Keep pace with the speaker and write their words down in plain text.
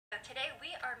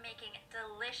are making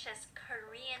delicious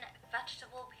Korean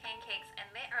vegetable pancakes, and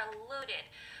they are loaded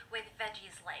with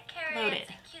veggies like carrots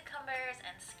and cucumbers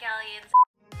and scallions.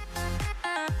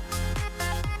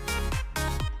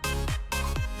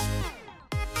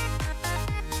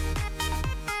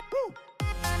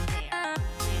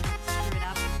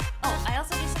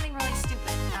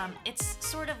 It's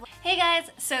sort of like, hey guys,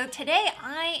 so today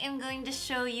I am going to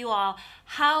show you all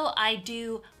how I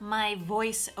do my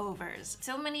voiceovers.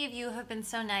 So many of you have been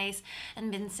so nice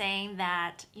and been saying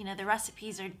that, you know, the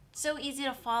recipes are so easy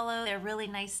to follow. They're really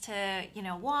nice to, you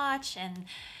know, watch, and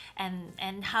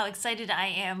how excited I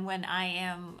am when I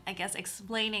am, I guess,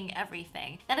 explaining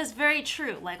everything. That is very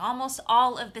true, like almost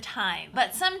all of the time.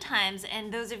 But sometimes,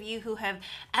 and those of you who have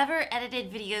ever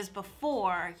edited videos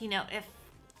before, you know, if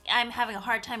I'm having a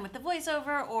hard time with the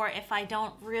voiceover, or if I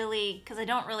don't really, because I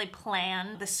don't really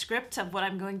plan the script of what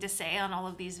I'm going to say on all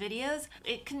of these videos,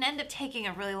 it can end up taking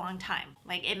a really long time.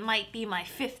 Like, it might be my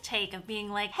 5th take of being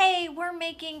like, hey, we're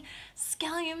making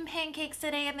scallion pancakes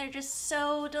today and they're just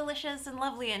so delicious and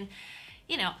lovely, and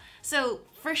you know, so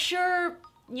for sure,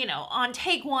 you know, on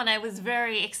take 1 I was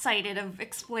very excited of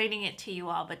explaining it to you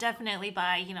all, but definitely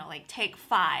by, you know, like take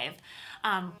 5,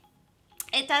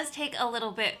 it does take a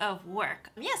little bit of work.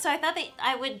 Yeah, so I thought that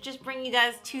I would just bring you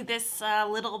guys to this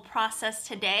little process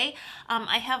today.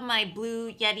 I have my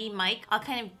Blue Yeti mic. I'll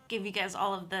kind of give you guys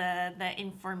all of the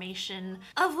information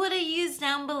of what I use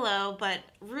down below, but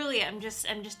really I'm just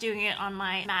doing it on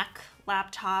my Mac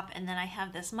laptop, and then I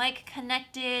have this mic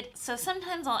connected. So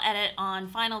sometimes I'll edit on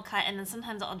Final Cut, and then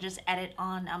sometimes I'll just edit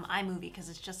on iMovie because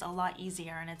it's just a lot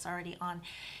easier and it's already on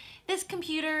this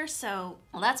computer. So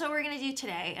that's what we're gonna do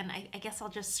today, and I guess I'll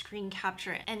just screen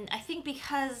capture it. And I think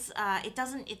because it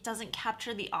doesn't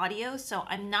capture the audio, so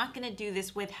I'm not gonna do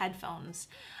this with headphones,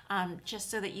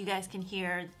 just so that you guys can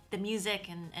hear the music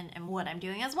and what I'm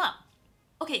doing as well.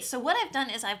 Okay, so what I've done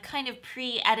is I've kind of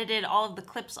pre-edited all of the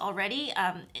clips already.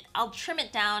 I'll trim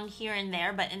it down here and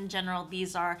there, but in general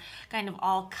these are kind of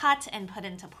all cut and put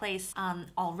into place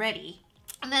already.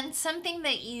 And then something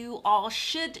that you all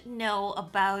should know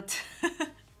about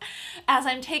as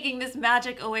I'm taking this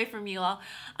magic away from you all,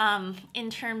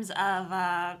 in terms of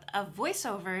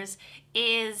voiceovers,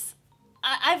 is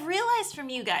I've realized from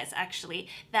you guys actually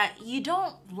that you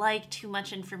don't like too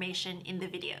much information in the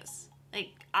videos.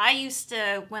 Like, I used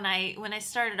to, when I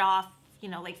started off, you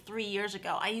know, like 3 years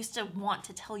ago, I used to want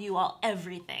to tell you all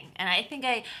everything. And I think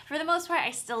for the most part,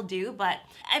 I still do, but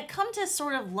I've come to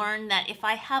sort of learn that if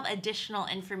I have additional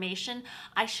information,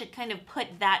 I should kind of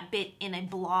put that bit in a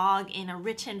blog, in a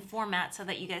written format, so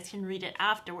that you guys can read it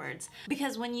afterwards.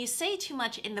 Because when you say too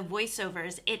much in the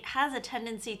voiceovers, it has a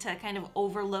tendency to kind of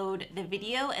overload the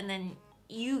video, and then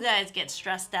you guys get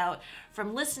stressed out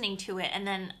from listening to it, and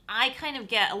then I kind of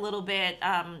get a little bit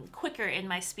quicker in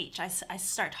my speech. I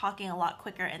start talking a lot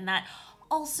quicker, and that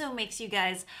also makes you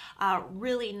guys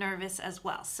really nervous as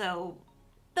well. So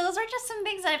those are just some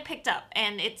things that I've picked up,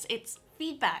 and it's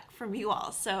feedback from you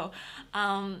all. So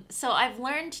so I've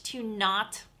learned to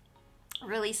not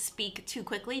really speak too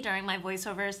quickly during my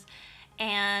voiceovers,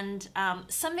 and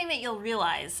something that you'll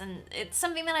realize, and it's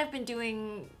something that I've been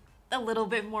doing a little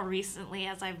bit more recently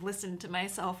as I've listened to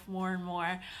myself more and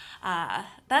more.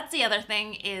 That's the other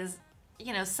thing is,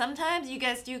 you know, sometimes you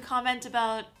guys do comment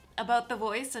about the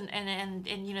voice and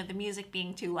you know, the music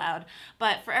being too loud,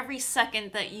 but for every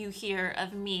second that you hear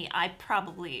of me, I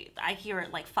hear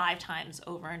it like 5 times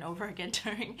over and over again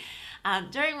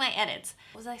during my edits.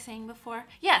 What was I saying before?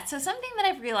 Yeah, so something that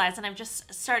I've realized and I've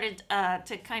just started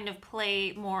to kind of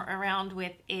play more around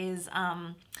with is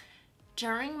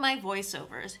during my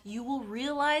voiceovers, you will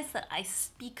realize that I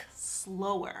speak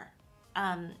slower.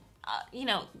 You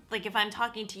know, like if I'm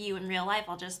talking to you in real life,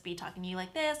 I'll just be talking to you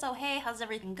like this. Oh, hey, how's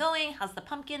everything going? How's the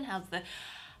pumpkin?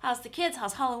 How's the kids?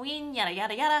 How's Halloween? Yada,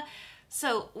 yada, yada.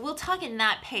 So we'll talk in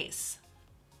that pace.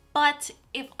 But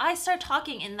if I start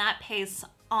talking in that pace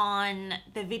on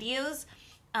the videos,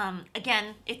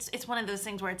 again, it's one of those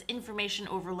things where it's information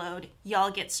overload.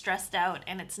 Y'all get stressed out,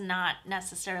 and it's not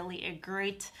necessarily a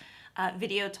great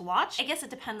video to watch. I guess it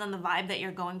depends on the vibe that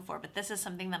you're going for, but this is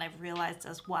something that I've realized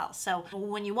as well. So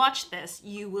when you watch this,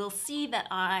 you will see that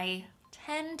I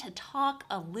tend to talk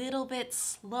a little bit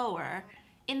slower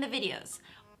in the videos.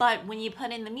 But when you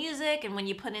put in the music and when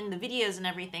you put in the videos and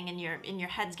everything, and your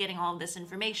head's getting all of this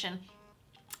information,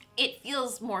 it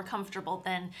feels more comfortable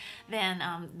than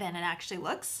it actually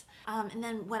looks. And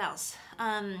then what else?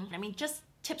 I mean, just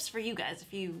tips for you guys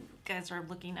if you guys are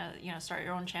looking to, you know, start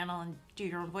your own channel and do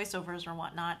your own voiceovers or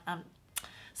whatnot,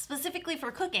 specifically for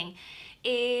cooking,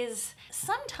 is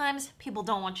sometimes people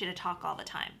don't want you to talk all the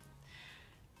time.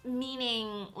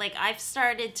 Meaning, like, I've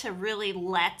started to really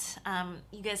let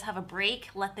you guys have a break,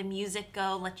 let the music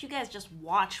go, let you guys just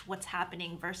watch what's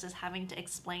happening versus having to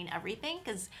explain everything,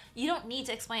 because you don't need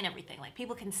to explain everything. Like,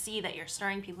 people can see that you're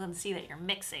stirring, people can see that you're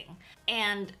mixing.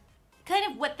 And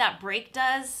kind of what that break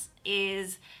does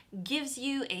is gives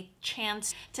you a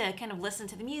chance to kind of listen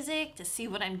to the music, to see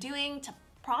what I'm doing, to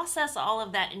process all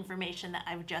of that information that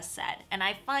I've just said. And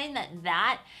I find that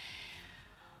that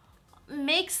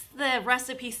makes the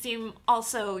recipe seem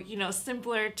also, you know,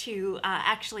 simpler to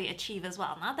actually achieve as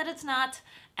well. Not that it's not,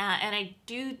 and I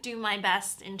do my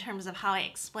best in terms of how I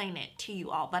explain it to you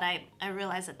all, but I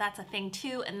realize that that's a thing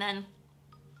too. And then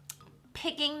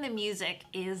picking the music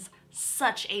is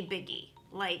such a biggie.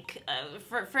 Like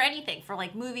for anything, for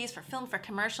like movies, for film, for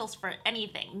commercials, for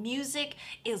anything. Music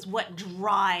is what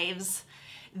drives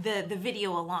the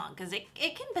video along, because it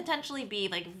can potentially be,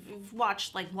 like, if you've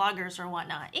watched like vloggers or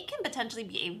whatnot, it can potentially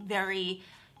be a very,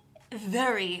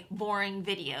 very boring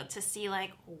video to see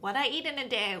like what I eat in a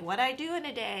day, what I do in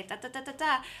a day, da da da da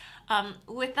da.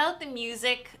 Without the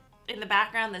music in the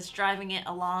background that's driving it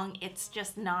along, it's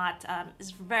just not,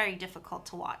 it's very difficult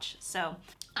to watch. So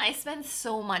I spend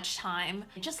so much time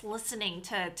just listening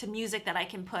to music that I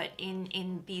can put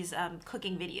in these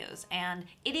cooking videos, and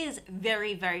it is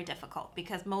very, very difficult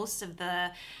because most of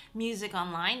the music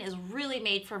online is really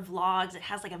made for vlogs. It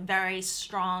has like a very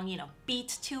strong, you know,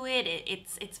 beat to it.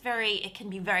 It can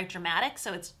be very dramatic,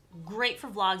 so it's great for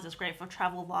vlogs, it's great for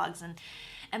travel vlogs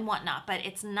and whatnot, but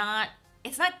it's not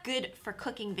good for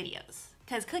cooking videos.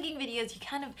 Because cooking videos,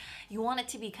 you want it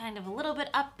to be kind of a little bit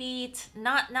upbeat,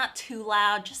 not too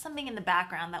loud, just something in the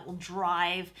background that will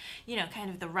drive, you know, kind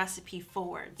of the recipe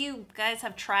forward. If you guys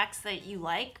have tracks that you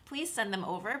like, please send them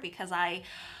over, because I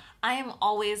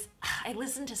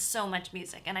listen to so much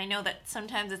music, and I know that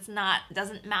sometimes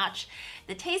doesn't match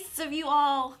the tastes of you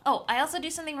all. Oh, I also do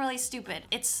something really stupid.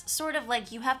 It's sort of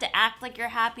like you have to act like you're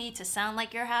happy to sound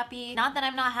like you're happy. Not that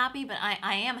I'm not happy, but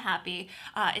I am happy.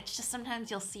 It's just sometimes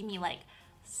you'll see me like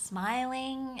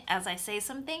smiling as I say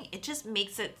something. It just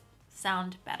makes it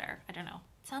sound better. I don't know.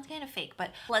 It sounds kind of fake,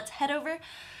 but let's head over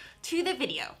to the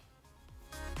video.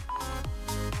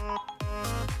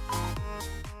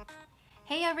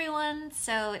 Hey everyone,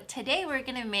 so today we're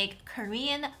gonna make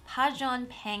Korean Pajeon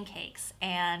pancakes,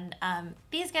 and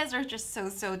these guys are just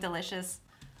so delicious.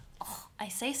 Oh, I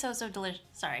say so delicious,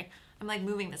 sorry, I'm like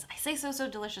moving this. I say so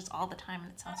delicious all the time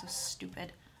and it sounds so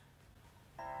stupid.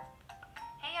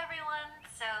 Hey everyone,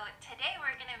 so today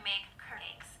we're gonna make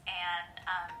pancakes, and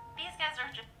these guys are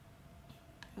just...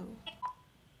 Ooh.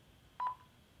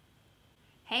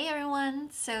 Hey everyone,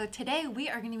 so today we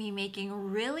are going to be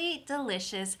making really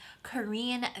delicious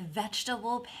Korean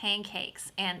vegetable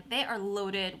pancakes, and they are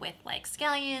loaded with like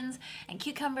scallions and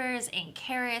cucumbers and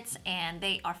carrots, and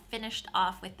they are finished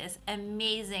off with this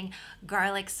amazing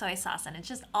garlic soy sauce, and it's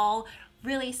just all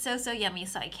really so yummy,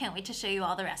 so I can't wait to show you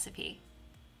all the recipe.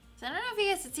 So I don't know if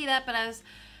you guys could see that, but I was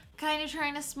kind of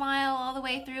trying to smile all the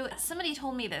way through. Somebody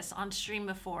told me this on stream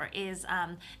before, is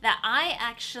that I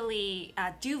actually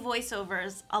do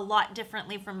voiceovers a lot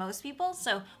differently from most people.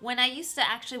 So when I used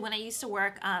to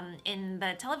work in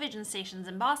the television stations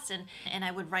in Boston, and I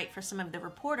would write for some of the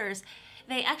reporters,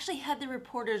 they actually had the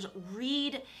reporters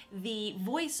read the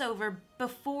voiceover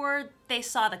before they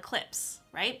saw the clips,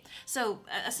 right? So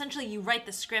essentially you write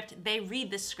the script, they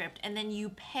read the script, and then you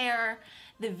pair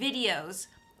the videos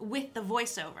with the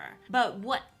voiceover. But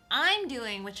what I'm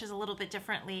doing, which is a little bit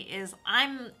differently, is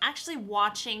I'm actually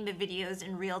watching the videos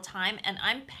in real time, and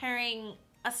I'm pairing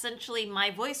essentially my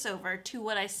voiceover to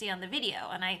what I see on the video.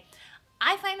 And I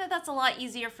find that that's a lot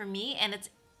easier for me, and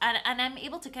I'm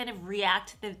able to kind of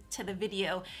react to the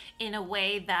video in a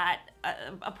way that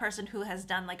a person who has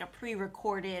done like a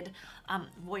pre-recorded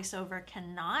voiceover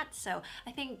cannot. So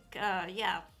I think,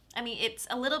 yeah. I mean, it's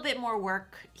a little bit more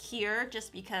work here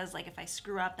just because, like, if I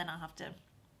screw up, then I'll have to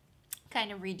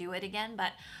kind of redo it again.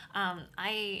 But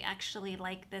I actually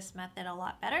like this method a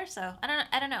lot better. So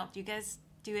I don't know. Do you guys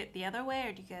do it the other way,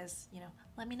 or do you guys, you know,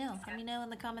 let me know. Let me know in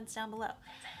the comments down below.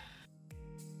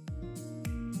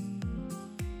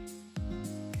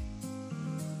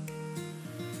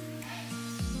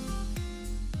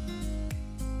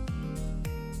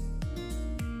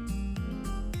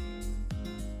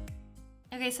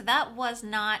 Okay, so that was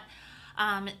not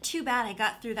too bad. I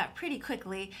got through that pretty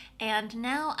quickly, and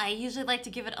now I usually like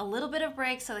to give it a little bit of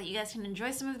break so that you guys can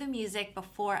enjoy some of the music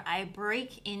before I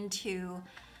break into,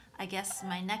 I guess,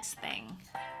 my next thing.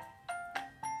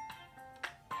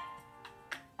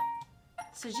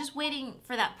 So just waiting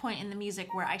for that point in the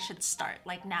music where I should start,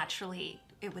 like naturally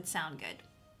it would sound good.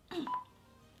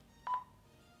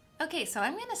 Okay, so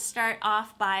I'm gonna start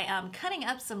off by cutting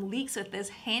up some leeks with this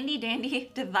handy dandy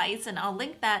device, and I'll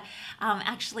link that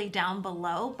actually down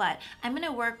below, but I'm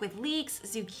gonna work with leeks,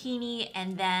 zucchini,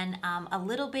 and then a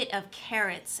little bit of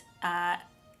carrots. I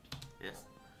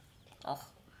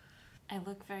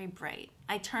look very bright.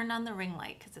 I turned on the ring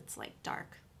light because it's like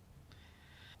dark.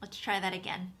 Let's try that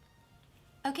again.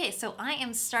 Okay, so I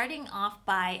am starting off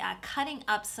by cutting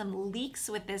up some leeks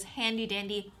with this handy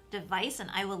dandy device, and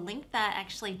I will link that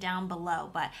actually down below,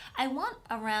 but I want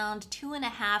around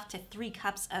 2.5 to 3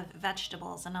 cups of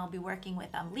vegetables, and I'll be working with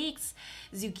leeks,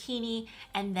 zucchini,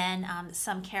 and then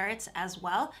some carrots as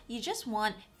well. You just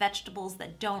want vegetables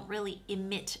that don't really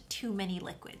emit too many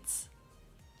liquids.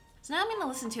 So now I'm going to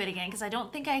listen to it again because I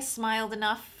don't think I smiled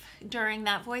enough during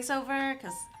that voiceover,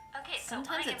 because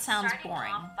sometimes it sounds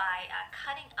boring. Off by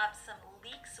cutting up some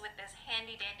leeks with this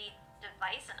handy dandy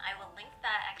device, and I will link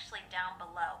that actually down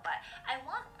below, but I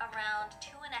want around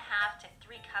 2.5 to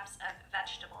 3 cups of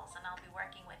vegetables, and I'll be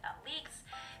working with leeks,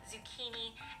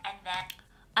 zucchini, and then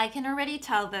I can already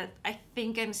tell that I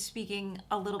think I'm speaking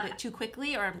a little bit too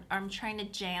quickly, or I'm trying to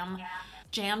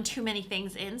jam too many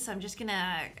things in, so I'm just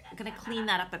gonna clean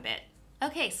that up a bit.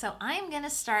 Okay, so I'm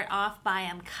gonna start off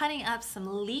by cutting up some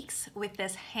leeks with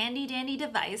this handy dandy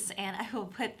device, and I will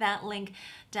put that link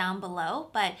down below,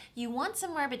 but you want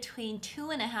somewhere between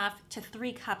 2.5 to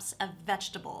 3 cups of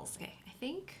vegetables. Okay, I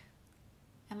think,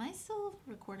 am I still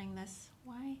recording this?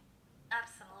 Why? Up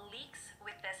some leeks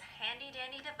with this handy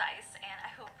dandy device, and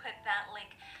I will put that link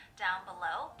down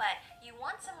below, but you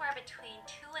want somewhere between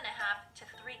 2.5 to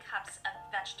 3 cups of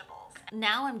vegetables.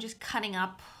 Now I'm just cutting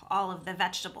up all of the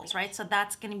vegetables, right? So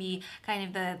that's going to be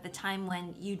kind of the time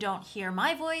when you don't hear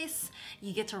my voice.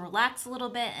 You get to relax a little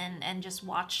bit and just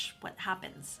watch what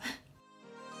happens.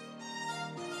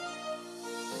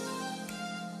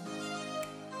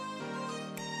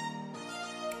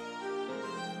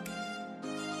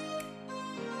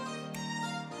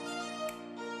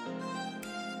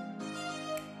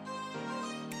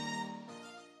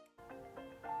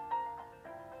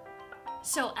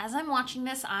 So as I'm watching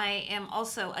this, I am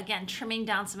also, again, trimming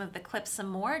down some of the clips some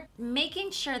more,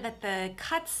 making sure that the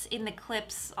cuts in the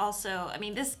clips also, I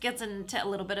mean, this gets into a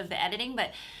little bit of the editing,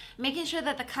 but making sure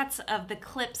that the cuts of the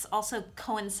clips also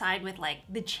coincide with like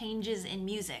the changes in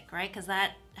music, right? Because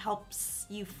that helps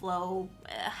you flow,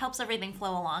 helps everything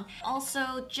flow along.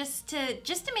 Also, just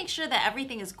to make sure that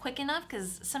everything is quick enough,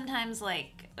 because sometimes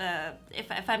like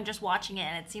if I'm just watching it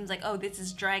and it seems like, oh, this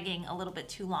is dragging a little bit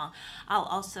too long, I'll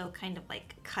also kind of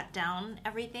like cut down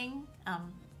everything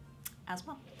as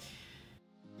well.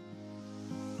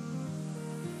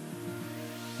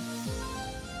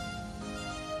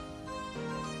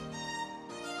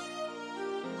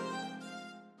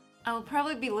 I will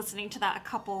probably be listening to that a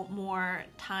couple more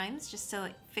times just to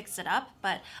like, fix it up,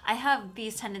 but I have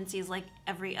these tendencies like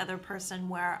every other person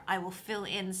where I will fill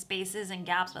in spaces and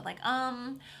gaps with like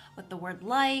with the word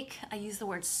like. I use the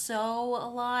word so a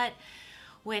lot,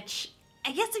 which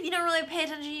I guess if you don't really pay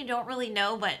attention, you don't really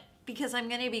know, but because I'm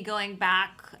going to be going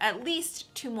back at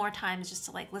least 2 more times just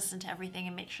to like listen to everything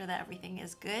and make sure that everything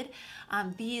is good,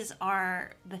 these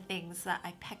are the things that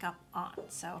I pick up on.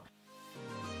 So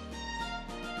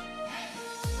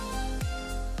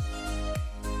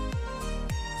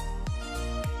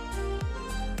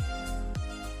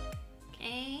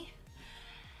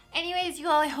anyways, you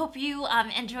all, I hope you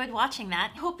enjoyed watching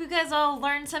that. Hope you guys all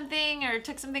learned something or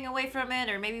took something away from it,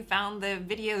 or maybe found the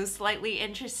video slightly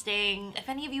interesting. If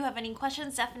any of you have any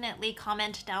questions, definitely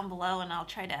comment down below and I'll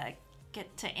try to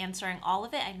get to answering all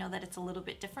of it. I know that it's a little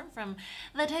bit different from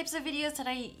the types of videos that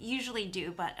I usually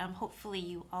do, but hopefully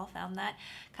you all found that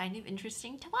kind of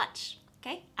interesting to watch.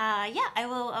 Okay, yeah,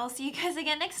 I'll see you guys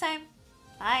again next time.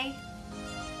 Bye.